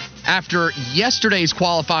comes after yesterday's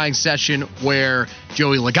qualifying session where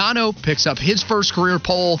Joey Logano picks up his first career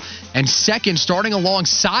pole, and second, starting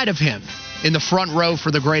alongside of him in the front row for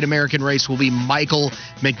the Great American Race, will be Michael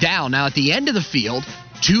McDowell. Now, at the end of the field,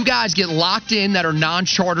 2 guys get locked in that are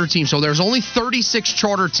non-charter teams. So there's only 36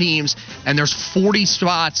 charter teams, and there's 40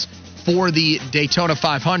 spots for the Daytona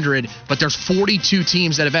 500, but there's 42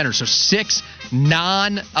 teams that have entered. So 6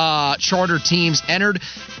 non-charter teams entered.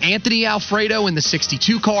 Anthony Alfredo in the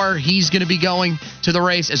 62 car, he's going to be going to the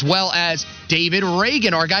race, as well as David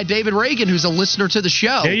Reagan, our guy David Reagan, who's a listener to the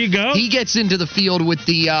show. There you go. He gets into the field with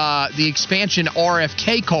the expansion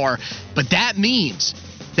RFK car, but that means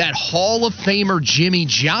that Hall of Famer Jimmy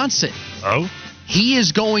Johnson, he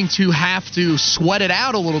is going to have to sweat it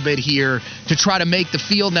out a little bit here to try to make the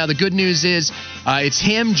field. Now, the good news is it's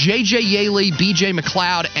him, J.J. Yaley, B.J.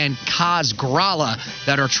 McLeod, and Kaz Grala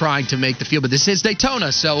that are trying to make the field. But this is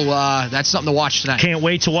Daytona, so that's something to watch tonight. Can't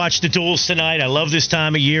wait to watch the duels tonight. I love this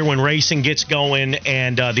time of year when racing gets going,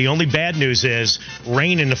 and the only bad news is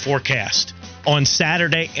rain in the forecast. on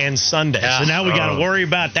Saturday and Sunday. So now we got to worry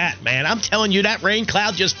about that, man. I'm telling you, that rain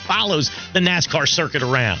cloud just follows the NASCAR circuit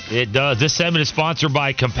around. It does. This segment is sponsored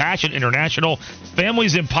by Compassion International.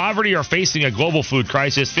 Families in poverty are facing a global food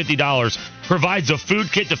crisis. $50 provides a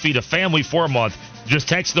food kit to feed a family for a month. Just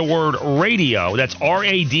text the word radio, that's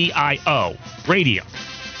RADIO, radio,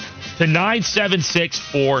 to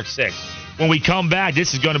 97646. When we come back,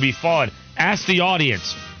 this is going to be fun. Ask the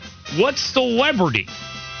audience, what celebrity,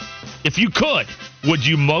 if you could, would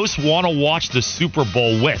you most want to watch the Super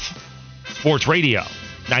Bowl with? Sports Radio,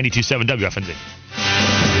 92.7 WFNZ.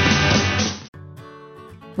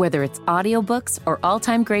 Whether it's audiobooks or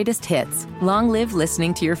all-time greatest hits, long live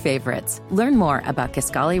listening to your favorites. Learn more about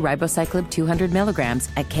Kisqali Ribociclib 200 milligrams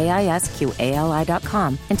at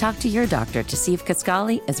KISQALI.com and talk to your doctor to see if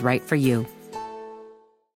Kisqali is right for you.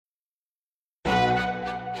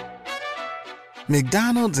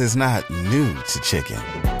 McDonald's is not new to chicken.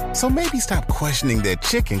 So maybe stop questioning their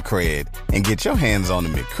chicken cred and get your hands on the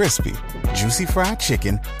McCrispy. Juicy fried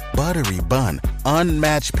chicken, buttery bun,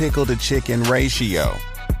 unmatched pickle to chicken ratio.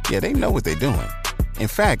 Yeah, they know what they're doing. In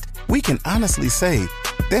fact, we can honestly say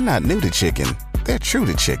they're not new to chicken. They're true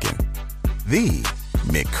to chicken. The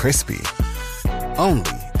McCrispy.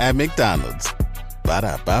 Only at McDonald's.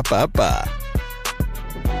 Ba-da-ba-ba-ba.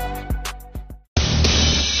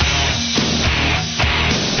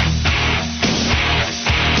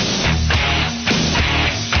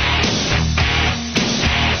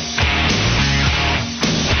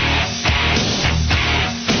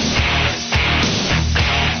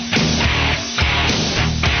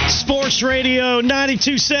 Sports Radio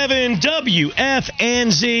 92.7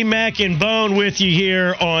 WFNZ. Mac and Bone with you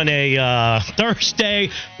here on a Thursday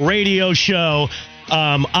radio show.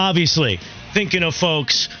 Obviously, thinking of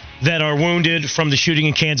folks that are wounded from the shooting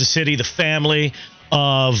in Kansas City, the family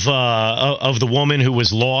of the woman who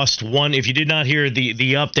was lost. One, if you did not hear the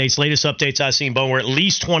updates, latest updates I've seen, Bone, were at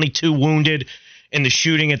least 22 wounded in the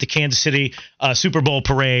shooting at the Kansas City Super Bowl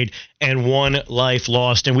parade, and one life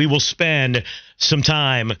lost. And we will spend some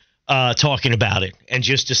time talking about it and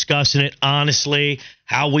just discussing it honestly,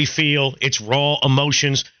 how we feel. It's raw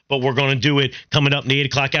emotions, but we're going to do it coming up in the 8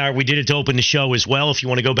 o'clock hour. We did it to open the show as well, if you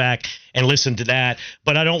want to go back and listen to that.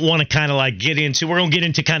 But I don't want to kind of like we're going to get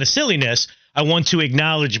into kind of silliness. I want to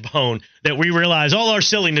acknowledge, Bone, that we realize all our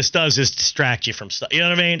silliness does is distract you from stuff. You know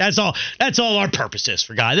what I mean? That's all our purpose is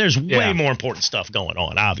for guys. There's way more important stuff going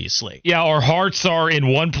on, obviously. Yeah, our hearts are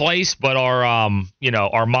in one place, but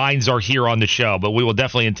our minds are here on the show. But we will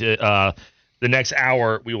definitely into the next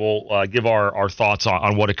hour, we will give our thoughts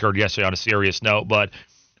on what occurred yesterday on a serious note. But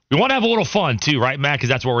we want to have a little fun too, right, Matt? Because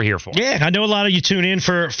that's what we're here for. Yeah, I know a lot of you tune in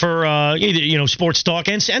for sports talk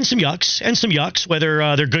and some yucks,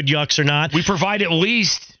 whether they're good yucks or not. We provide at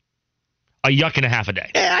least a yuck and a half a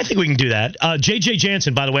day. Yeah, I think we can do that. J.J.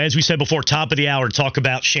 Jansen, by the way, as we said before, top of the hour, to talk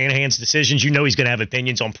about Shanahan's decisions. You know he's going to have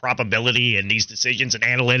opinions on probability and these decisions and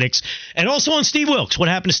analytics, and also on Steve Wilks. What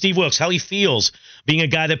happened to Steve Wilks? How he feels being a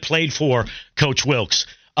guy that played for Coach Wilks.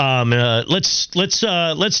 Let's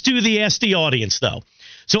do the Ask the Audience though.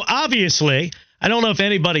 So obviously, I don't know if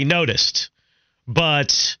anybody noticed,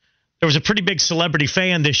 but there was a pretty big celebrity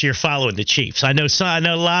fan this year following the Chiefs. I know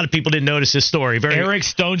a lot of people didn't notice this story. Eric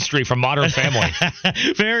Stonestreet from Modern Family.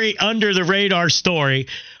 Very under the radar story.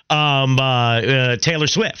 Taylor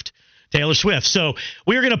Swift. So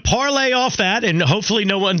we're going to parlay off that, and hopefully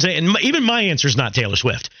no one's, and even my answer is not Taylor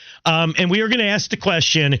Swift. And we are going to ask the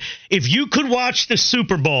question, if you could watch the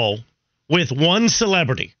Super Bowl with one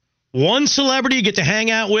celebrity you get to hang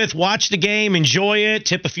out with, watch the game, enjoy it,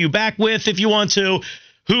 tip a few back with if you want to,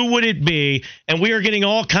 who would it be? And we are getting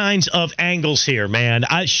all kinds of angles here, man.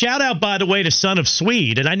 Shout out, by the way, to Son of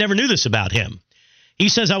Swede, and I never knew this about him. He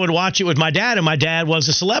says I would watch it with my dad, and my dad was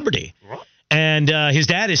a celebrity. And his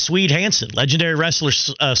dad is Swede Hansen, legendary wrestler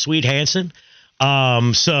Swede Hansen.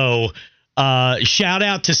 So shout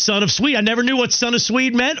out to Son of Swede. I never knew what Son of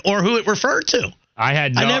Swede meant or who it referred to. I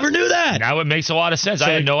never knew that. Now it makes a lot of sense.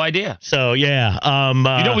 I had no idea. So, yeah.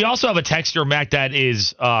 We also have a texter, Mac, that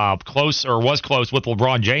is close or was close with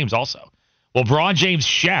LeBron James also. LeBron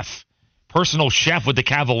James' personal chef with the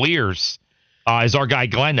Cavaliers, is our guy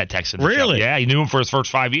Glenn that texted. Really? Yeah, he knew him for his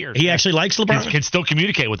first 5 years. He actually likes LeBron? He can still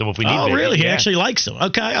communicate with him if we need to. Oh, really? He actually likes him.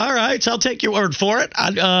 Okay, all right. So I'll take your word for it.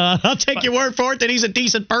 I'll take your word for it that he's a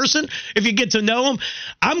decent person if you get to know him.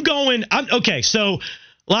 Okay, so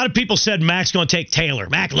a lot of people said Mac's going to take Taylor.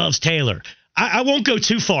 Mac loves Taylor. I won't go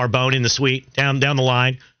too far, Bone, in the suite, down the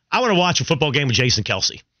line. I want to watch a football game with Jason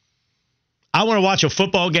Kelce. I want to watch a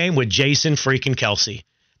football game with Jason freaking Kelce.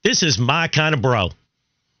 This is my kind of bro.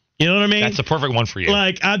 You know what I mean? That's the perfect one for you.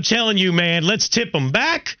 Like, I'm telling you, man, let's tip them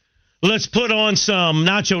back. Let's put on some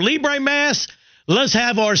Nacho Libre masks. Let's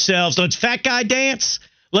have ourselves, let's fat guy dance.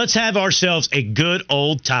 Let's have ourselves a good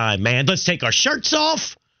old time, man. Let's take our shirts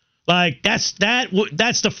off. Like, that's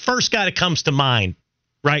the first guy that comes to mind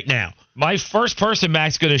right now. My first person,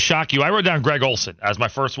 Max, going to shock you. I wrote down Greg Olson as my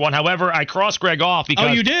first one. However, I crossed Greg off because...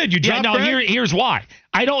 Oh, you did? You dropped Greg? Here's why.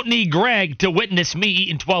 I don't need Greg to witness me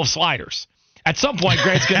eating 12 sliders. At some point,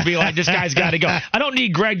 Greg's going to be like, this guy's got to go. I don't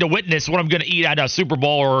need Greg to witness what I'm going to eat at a Super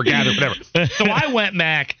Bowl or a gather, whatever. So I went,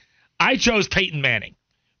 Mac. I chose Peyton Manning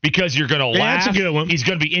because you're going to laugh. That's a good one. He's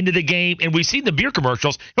going to be into the game. And we've seen the beer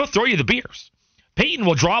commercials. He'll throw you the beers. Peyton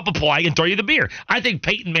will drop a play and throw you the beer. I think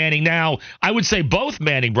Peyton Manning now, I would say both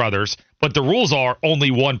Manning brothers, but the rules are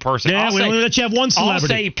only one person. Yeah, we only let you have one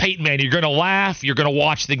celebrity. I'll say Peyton Manning. You're going to laugh. You're going to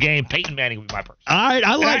watch the game. Peyton Manning will be my person.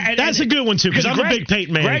 All right, that's a good one, too, because I'm a big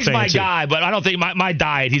Peyton Manning Greg's fan, my too. guy, but I don't think my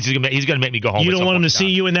diet, he's going to make me go home. You don't want him to see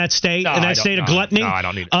you in that state, of gluttony? No, I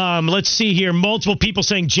don't need it. Let's see here. Multiple people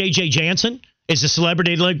saying J.J. Jansen is a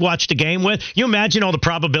celebrity to watch the game with. You imagine all the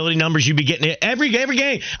probability numbers you'd be getting every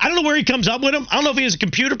game. I don't know where he comes up with them. I don't know if he has a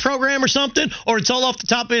computer program or something, or it's all off the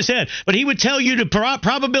top of his head. But he would tell you the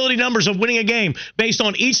probability numbers of winning a game based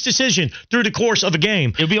on each decision through the course of a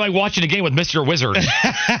game. It'd be like watching a game with Mr. Wizard.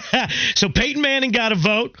 So Peyton Manning got a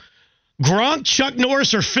vote. Gronk, Chuck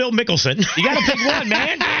Norris, or Phil Mickelson. You got to pick one,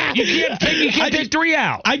 man. You can't pick three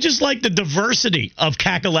out. I just like the diversity of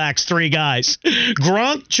Cackalac's three guys.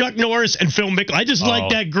 Gronk, Chuck Norris, and Phil Mickelson. I just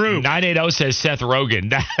like that group. 980 says Seth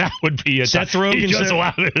Rogen. That would be a Seth Rogen.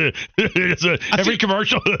 Every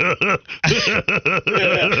commercial.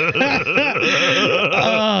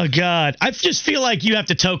 Oh, God. I just feel like you have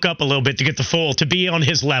to toke up a little bit to get the full, to be on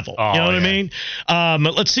his level. You know what I mean?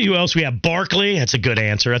 Let's see who else we have. Barkley. That's a good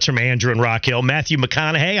answer. That's from Andrew and Rock Hill. Matthew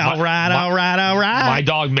McConaughey. All right. My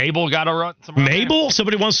dog Mabel got a run. Mabel?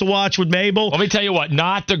 Somebody wants to watch with Mabel. Let me tell you what,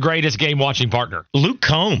 not the greatest game-watching partner. Luke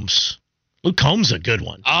Combs. Luke Combs is a good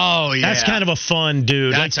one. Oh, yeah. That's kind of a fun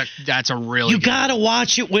dude. That's a really You good got to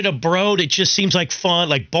watch it with a bro that just seems like fun,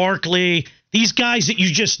 like Barkley. These guys that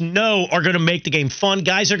you just know are going to make the game fun.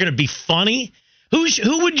 Guys are going to be funny.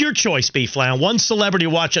 Who would your choice be, Flan? One celebrity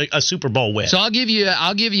to watch a Super Bowl with. So I'll give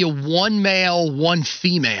you one male, one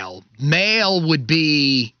female. Male would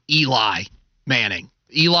be Eli Manning.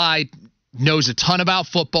 Eli knows a ton about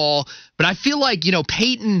football, but I feel like,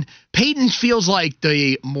 Peyton feels like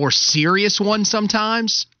the more serious one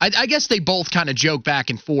sometimes. I guess they both kind of joke back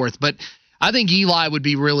and forth, but I think Eli would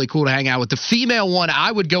be really cool to hang out with. The female one,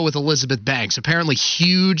 I would go with Elizabeth Banks. Apparently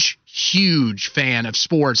huge fan of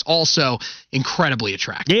sports. Also incredibly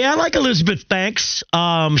attractive. Yeah, I like Elizabeth Banks.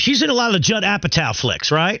 She's in a lot of the Judd Apatow flicks,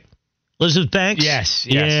 right? Elizabeth Banks? Yes.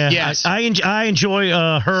 Yeah, yes. I enjoy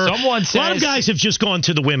her. Someone says, a lot of guys have just gone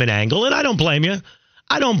to the women angle, and I don't blame you.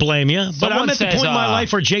 But I'm at the point in my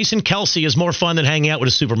life where Jason Kelsey is more fun than hanging out with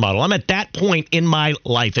a supermodel. I'm at that point in my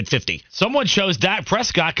life at 50. Someone chose Dak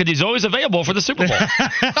Prescott because he's always available for the Super Bowl.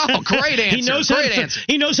 Oh, great answer.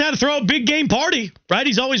 He knows how to throw a big game party, right?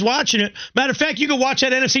 He's always watching it. Matter of fact, you can watch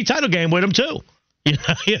that NFC title game with him, too. You know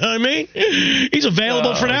what I mean? He's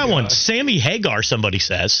available for that one. Sammy Hagar, somebody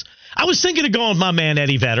says. I was thinking of going with my man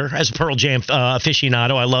Eddie Vedder as a Pearl Jam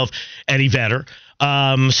aficionado. I love Eddie Vedder.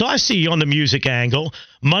 So I see you on the music angle.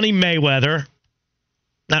 Money Mayweather.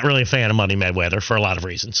 Not really a fan of Money Mayweather for a lot of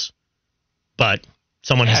reasons. But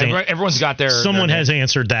someone has everyone's got their has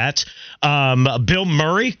answered that. Bill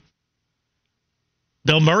Murray.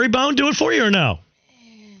 Bill Murray Bone do it for you or no?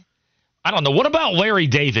 I don't know. What about Larry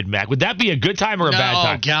David, Mac? Would that be a good time or a bad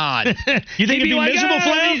time? Oh, God. You think he'd be miserable,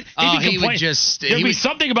 Flan? There'd be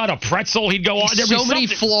something about a pretzel he'd go on. There'd so many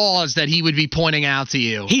flaws that he would be pointing out to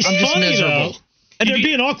you. He's I'm just funny, miserable. though. And there'd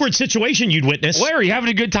be an awkward situation you'd witness. Larry,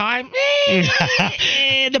 having a good time?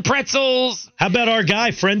 The pretzels. How about our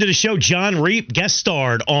guy, friend of the show, John Reap, guest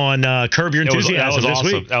starred on Curb Your Enthusiasm this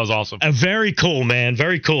week. That was awesome. Very cool, man.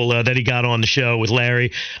 Very cool that he got on the show with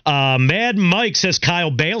Larry. Mad Mike says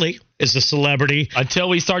Kyle Bailey is the celebrity. Until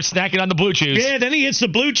we start snacking on the blue chews. Yeah, then he hits the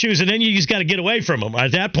blue chews, and then you just got to get away from him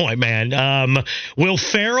at that point, man. Will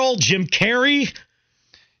Ferrell, Jim Carrey.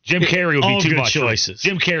 Jim Carrey would be too much. Choices.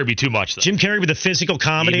 Jim Carrey would be too much, though. Jim Carrey with the physical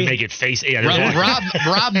comedy. You make it face. Yeah,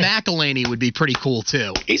 Rob McElhenney would be pretty cool,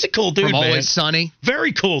 too. He's a cool dude, From man. Always Sunny.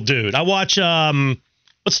 Very cool dude. I watch,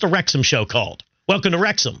 what's the Wrexham show called? Welcome to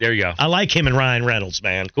Wrexham. There you go. I like him and Ryan Reynolds,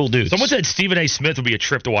 man. Cool dude. Someone said Stephen A. Smith would be a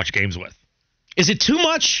trip to watch games with. Is it too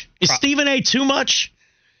much? Is Stephen A. too much?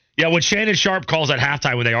 Yeah, when Shannon Sharp calls at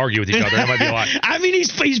halftime when they argue with each other, that might be a lot. I mean,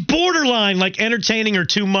 he's borderline like entertaining or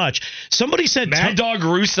too much. Somebody said Mad Dog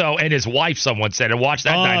Russo and his wife, someone said, and watch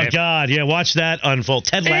that dynamic. Oh, God, yeah, watch that unfold.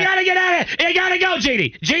 You gotta get out of it. You gotta go,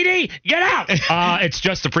 GD. GD, get out. It's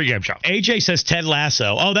just a pregame show. AJ says Ted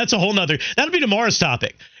Lasso. Oh, that's a whole nother. That'll be tomorrow's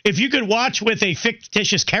topic. If you could watch with a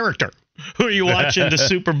fictitious character, who are you watching the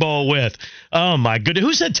Super Bowl with? Oh, my goodness.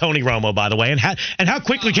 Who said Tony Romo, by the way? And how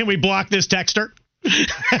quickly can we block this texter?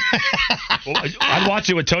 I'd watch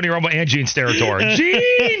it with Tony Romo and Gene Steratore.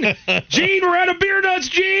 Gene, we're out of beer nuts,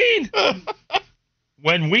 Gene.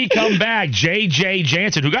 When we come back, J.J.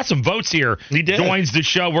 Jansen, who got some votes here, joins the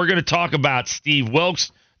show. We're going to talk about Steve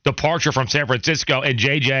Wilks' departure from San Francisco, and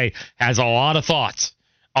J.J. has a lot of thoughts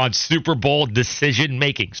on Super Bowl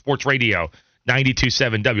decision-making. Sports Radio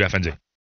 92.7 WFNZ.